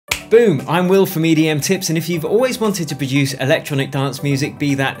Boom, I'm Will from EDM Tips, and if you've always wanted to produce electronic dance music,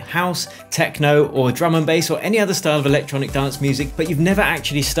 be that house, techno, or drum and bass, or any other style of electronic dance music, but you've never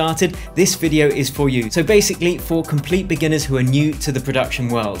actually started, this video is for you. So basically, for complete beginners who are new to the production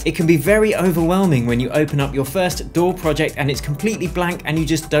world. It can be very overwhelming when you open up your first DAW project and it's completely blank and you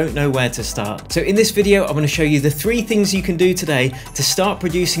just don't know where to start. So in this video, I'm going to show you the 3 things you can do today to start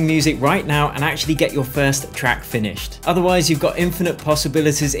producing music right now and actually get your first track finished. Otherwise, you've got infinite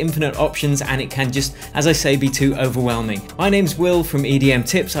possibilities, infinite options, and it can just, as I say, be too overwhelming. My name's Will from EDM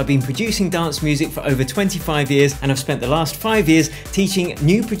Tips. I've been producing dance music for over 25 years and I've spent the last 5 years teaching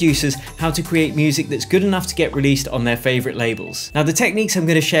new producers how to create music that's good enough to get released on their favorite labels. Now, the techniques I'm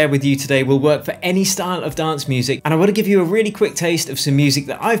going to share with you today will work for any style of dance music, and I want to give you a really quick taste of some music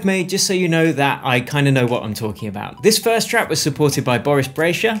that I've made just so you know that I kind of know what I'm talking about. This first track was supported by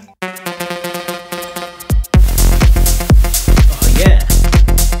BRAH.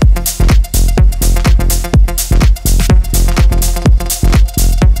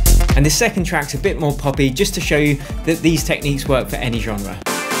 And the second track's a bit more poppy, just to show you that these techniques work for any genre.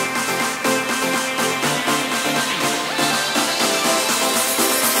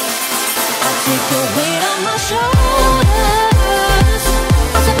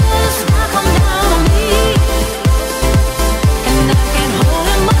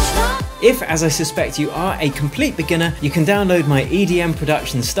 If, as I suspect, you are a complete beginner, you can download my EDM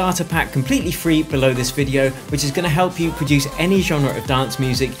production starter pack completely free below this video, which is going to help you produce any genre of dance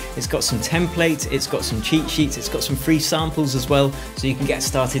music. It's got some templates, it's got some cheat sheets, it's got some free samples as well, so you can get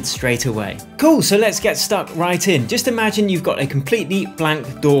started straight away. Cool, so let's get stuck right in. Just imagine you've got a completely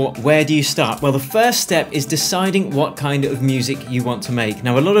blank DAW. Where do you start? Well, the first step is deciding what kind of music you want to make.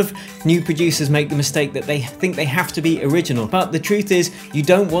 Now, a lot of new producers make the mistake that they think they have to be original, but the truth is you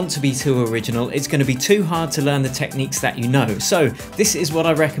don't want to be too original. It's going to be too hard to learn the techniques that you know. So this is what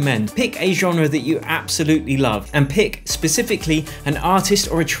I recommend. Pick a genre that you absolutely love, and pick specifically an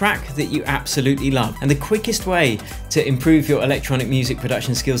artist or a track that you absolutely love. And the quickest way to improve your electronic music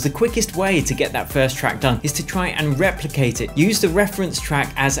production skills, the quickest way to get that first track done, is to try and replicate it. Use the reference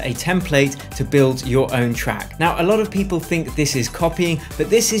track as a template to build your own track. Now, a lot of people think this is copying, but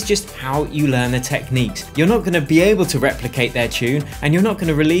this is just how you learn the techniques. You're not going to be able to replicate their tune, and you're not going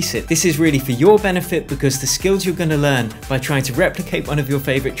to release it. This is really for your benefit, because the skills you're going to learn by trying to replicate one of your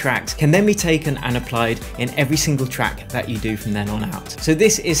favorite tracks can then be taken and applied in every single track that you do from then on out. So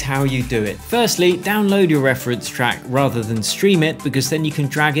this is how you do it. Firstly, download your reference track rather than stream it, because then you can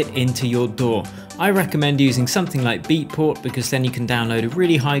drag it into your DAW. I recommend using something like Beatport, because then you can download a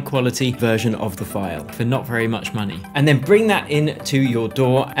really high quality version of the file for not very much money. And then bring that into your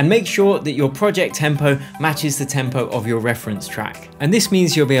DAW and make sure that your project tempo matches the tempo of your reference track. And this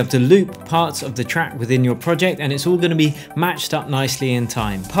means you'll be able to loop parts of the track within your project, and it's all going to be matched up nicely in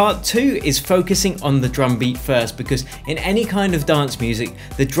time. Part 2 is focusing on the drum beat first, because in any kind of dance music,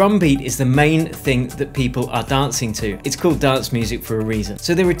 the drum beat is the main thing that people are dancing to. It's called dance music for a reason.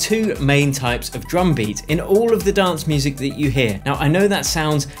 So there are 2 main types of drum beat in all of the dance music that you hear. Now, I know that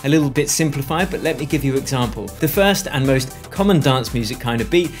sounds a little bit simplified, but let me give you an example. The first and most common dance music kind of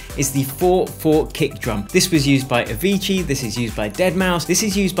beat is the 4/4 kick drum. This was used by Avicii, this is used by deadmau5, this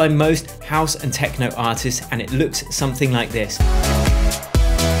is used by most house and techno artists, and it looks something like this.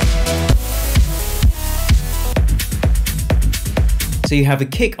 So you have a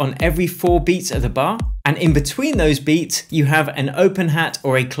kick on every 4 beats of the bar, and in between those beats, you have an open hat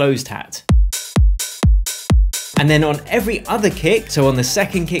or a closed hat. And then on every other kick, so on the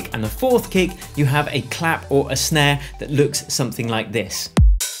second kick and the 4th kick, you have a clap or a snare that looks something like this.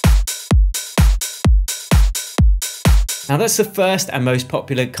 Now, that's the first and most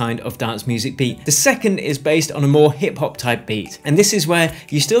popular kind of dance music beat. The second is based on a more hip hop type beat. And this is where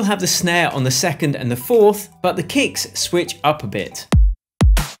you still have the snare on the 2nd and the 4th, but the kicks switch up a bit.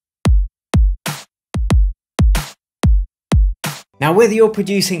 Now, whether you're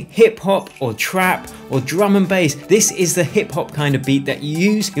producing hip hop or trap or drum and bass, this is the hip hop kind of beat that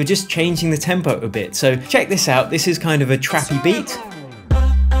you use. You're just changing the tempo a bit. So check this out. This is kind of a trappy beat.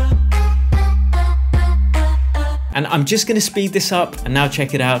 And I'm just going to speed this up, and now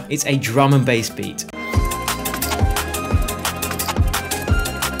check it out. It's a drum and bass beat.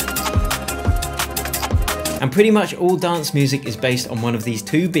 and pretty much all dance music is based on one of these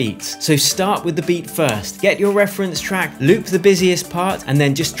two beats. So start with the beat first, get your reference track, loop the busiest part, and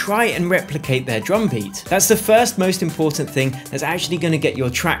then just try and replicate their drum beat. That's the first most important thing that's actually going to get your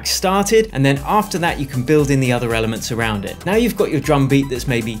track started, and then after that you can build in the other elements around it. Now you've got your drum beat that's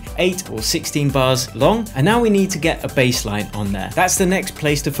maybe 8 or 16 bars long, and now we need to get a bass line on there. That's the next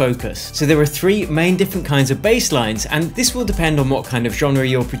place to focus. So there are 3 main different kinds of bass lines, and this will depend on what kind of genre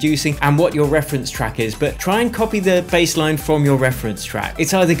you're producing and what your reference track is, but try and copy the bass line from your reference track.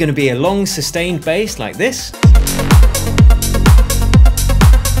 It's either going to be a long sustained bass like this,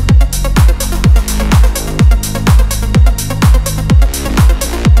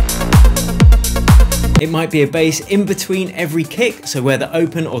 it might be a bass in between every kick, so where the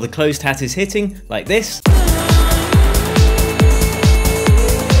open or the closed hat is hitting, like this.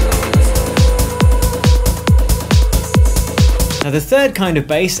 Now the third kind of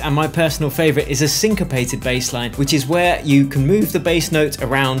bass, and my personal favourite, is a syncopated bass line, which is where you can move the bass notes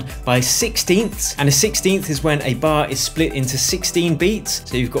around by 16ths, and a 16th is when a bar is split into 16 beats,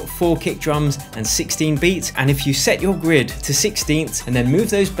 so you've got 4 kick drums and 16 beats, and if you set your grid to 16ths and then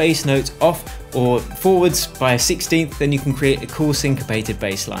move those bass notes off or forwards by a 16th, then you can create a cool syncopated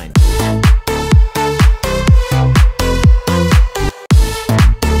bass line.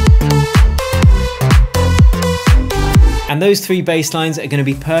 And those 3 bass lines are going to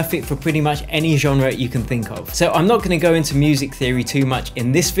be perfect for pretty much any genre you can think of. So I'm not going to go into music theory too much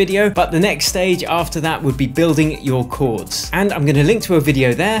in this video, but the next stage after that would be building your chords. And I'm going to link to a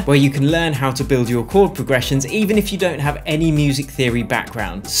video there where you can learn how to build your chord progressions even if you don't have any music theory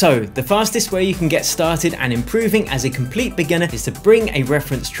background. So the fastest way you can get started and improving as a complete beginner is to bring a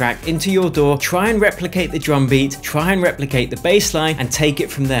reference track into your DAW, try and replicate the drum beat, try and replicate the bass line, and take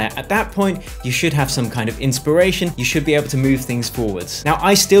it from there. At that point, you should have some kind of inspiration. You should be able to move things forwards. Now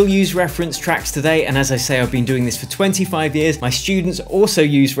I still use reference tracks today, and as I say, I've been doing this for 25 years. My students also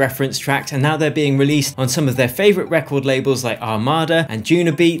use reference tracks, and now they're being released on some of their favorite record labels like Armada and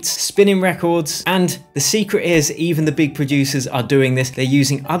Juna Beats, Spinning Records, and the secret is even the big producers are doing this. They're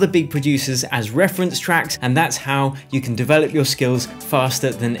using other big producers as reference tracks, and that's how you can develop your skills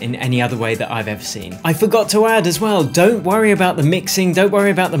faster than in any other way that I've ever seen. I forgot to add as well, don't worry about the mixing, don't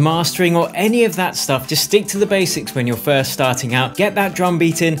worry about the mastering or any of that stuff. Just stick to the basics when you're first starting out. Get that drum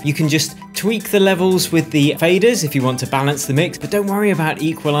beat in. You can just tweak the levels with the faders if you want to balance the mix, but don't worry about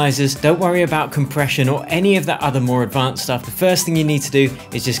equalizers, don't worry about compression or any of that other more advanced stuff. The first thing you need to do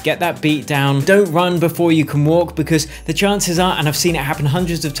is just get that beat down. Don't run before you can walk, because the chances are, and I've seen it happen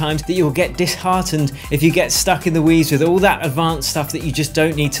hundreds of times, that you'll get disheartened if you get stuck in the weeds with all that advanced stuff that you just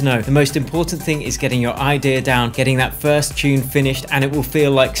don't need to know. The most important thing is getting your idea down, getting that first tune finished, and it will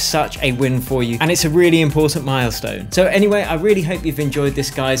feel like such a win for you, and it's a really important milestone. So anyway, I really hope you've enjoyed this,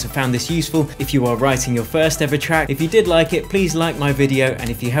 guys. I found this useful if you are writing your first ever track. If you did like it, please like my video, and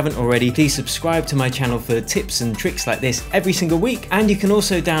if you haven't already, please subscribe to my channel for tips and tricks like this every single week. And you can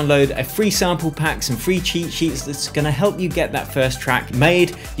also download a free sample pack, some free cheat sheets that's going to help you get that first track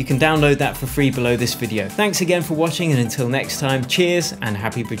made. You can download that for free below this video. Thanks again for watching, and until next time, cheers and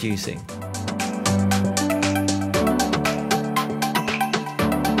happy producing.